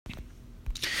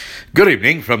Good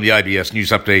evening from the IBS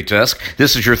News Update Desk.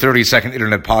 This is your 30-second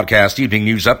Internet Podcast Evening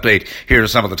News Update. Here are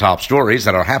some of the top stories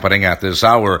that are happening at this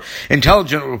hour.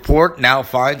 Intelligence report now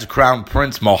finds Crown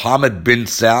Prince Mohammed bin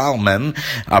Salman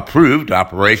approved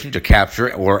operation to capture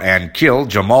and kill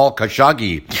Jamal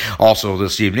Khashoggi. Also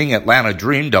this evening, Atlanta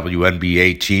Dream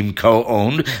WNBA team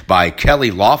co-owned by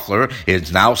Kelly Loeffler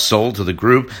is now sold to the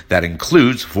group that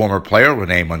includes former player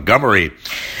Renee Montgomery.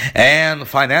 And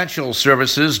financial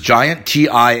services giant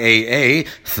TIAA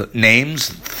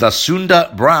names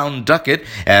Thasunda Brown Duckett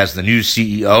as the new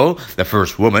CEO, the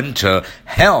first woman to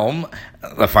helm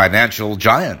the financial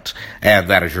giant. And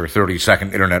that is your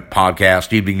 30-second Internet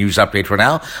Podcast Evening News Update for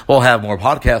now. We'll have more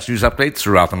podcast news updates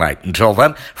throughout the night. Until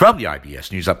then, from the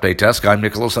IBS News Update Desk, I'm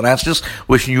Nicholas Anastas,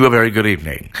 wishing you a very good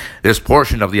evening. This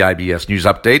portion of the IBS News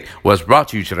Update was brought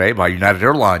to you today by United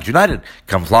Airlines. United,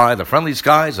 come fly the friendly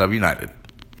skies of United.